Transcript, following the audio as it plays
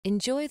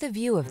Enjoy the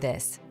view of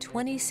this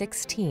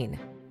 2016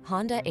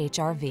 Honda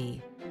HR-V.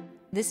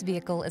 This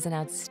vehicle is an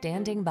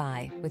outstanding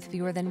buy with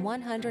fewer than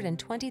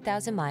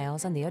 120,000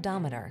 miles on the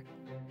odometer.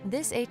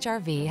 This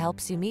HR-V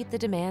helps you meet the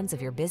demands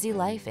of your busy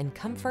life in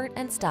comfort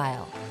and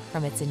style,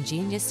 from its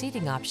ingenious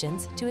seating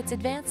options to its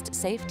advanced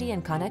safety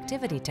and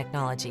connectivity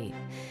technology.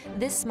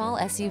 This small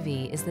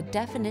SUV is the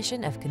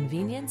definition of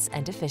convenience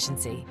and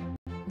efficiency.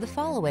 The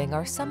following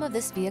are some of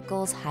this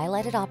vehicle's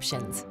highlighted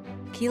options: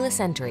 keyless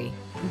entry,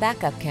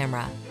 backup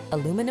camera,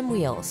 aluminum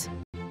wheels,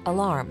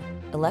 alarm,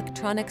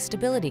 electronic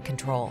stability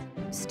control,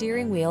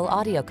 steering wheel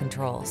audio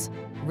controls,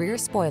 rear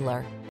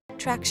spoiler,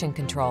 traction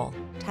control,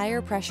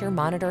 tire pressure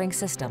monitoring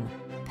system,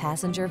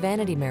 passenger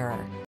vanity mirror.